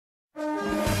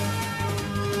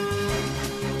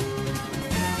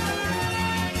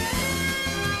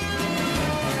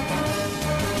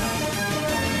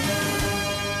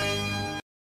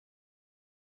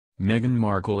Meghan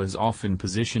Markle is often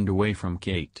positioned away from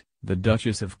Kate, the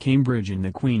Duchess of Cambridge and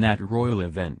the Queen at royal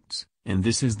events, and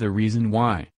this is the reason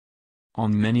why.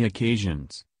 On many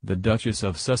occasions, the Duchess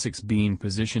of Sussex being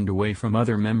positioned away from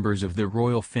other members of the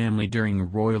royal family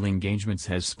during royal engagements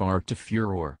has sparked a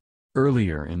furore.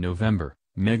 Earlier in November,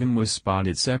 Meghan was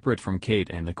spotted separate from Kate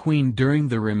and the Queen during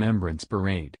the Remembrance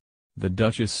Parade. The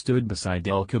Duchess stood beside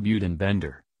Elke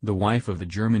Buitenbender, the wife of the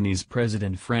Germany's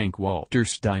President Frank-Walter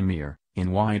Steinmeier,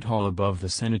 in Whitehall above the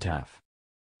cenotaph.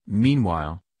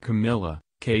 Meanwhile, Camilla,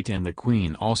 Kate and the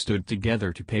Queen all stood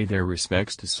together to pay their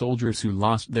respects to soldiers who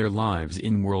lost their lives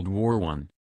in World War I.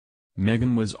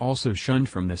 Meghan was also shunned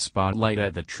from the spotlight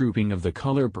at the Trooping of the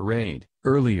Colour Parade,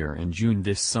 earlier in June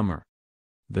this summer.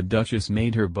 The Duchess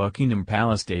made her Buckingham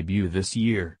Palace debut this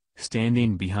year,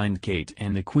 standing behind Kate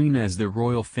and the Queen as the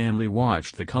royal family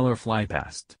watched the colour fly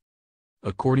past.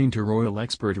 According to royal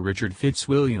expert Richard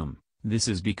Fitzwilliam, this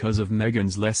is because of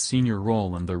Meghan's less senior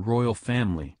role in the royal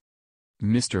family.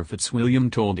 Mr. Fitzwilliam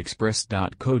told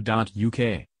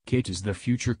Express.co.uk, Kate is the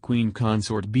future Queen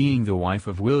consort, being the wife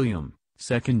of William,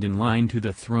 second in line to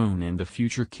the throne and the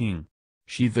future king.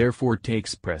 She therefore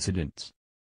takes precedence.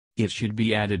 It should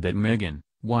be added that Meghan,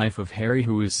 wife of Harry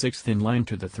who is sixth in line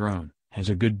to the throne, has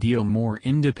a good deal more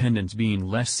independence, being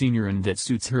less senior, and that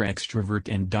suits her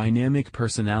extrovert and dynamic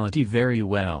personality very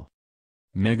well.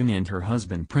 Meghan and her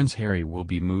husband Prince Harry will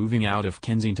be moving out of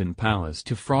Kensington Palace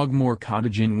to Frogmore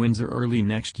Cottage in Windsor early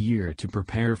next year to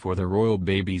prepare for the royal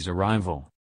baby's arrival.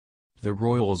 The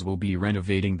royals will be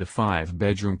renovating the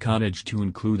 5-bedroom cottage to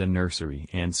include a nursery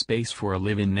and space for a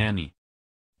live-in nanny.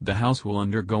 The house will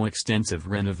undergo extensive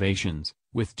renovations,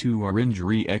 with 2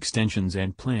 orangery extensions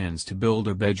and plans to build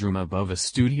a bedroom above a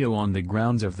studio on the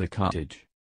grounds of the cottage.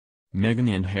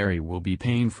 Meghan and Harry will be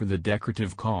paying for the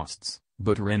decorative costs,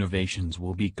 but renovations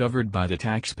will be covered by the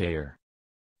taxpayer.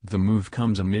 The move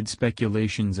comes amid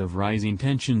speculations of rising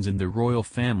tensions in the royal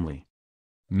family.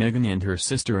 Meghan and her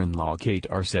sister-in-law Kate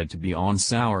are said to be on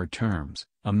sour terms,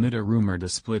 amid a rumored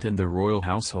split in the royal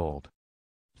household.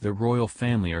 The royal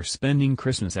family are spending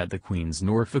Christmas at the Queen's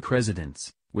Norfolk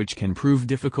residence, which can prove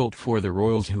difficult for the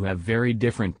royals who have very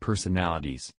different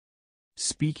personalities.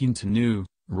 Speaking to SNUB,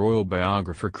 royal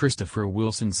biographer Christopher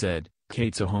Wilson said,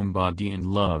 Kate's a homebody and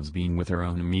loves being with her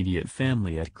own immediate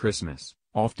family at Christmas,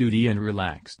 off-duty and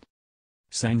relaxed.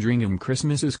 Sandringham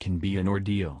Christmases can be an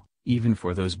ordeal, even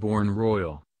for those born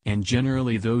royal, and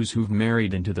generally those who've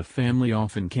married into the family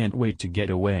often can't wait to get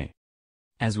away.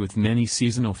 As with many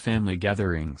seasonal family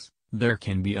gatherings, there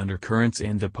can be undercurrents,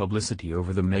 and the publicity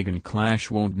over the Meghan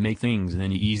clash won't make things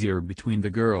any easier between the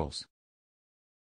girls.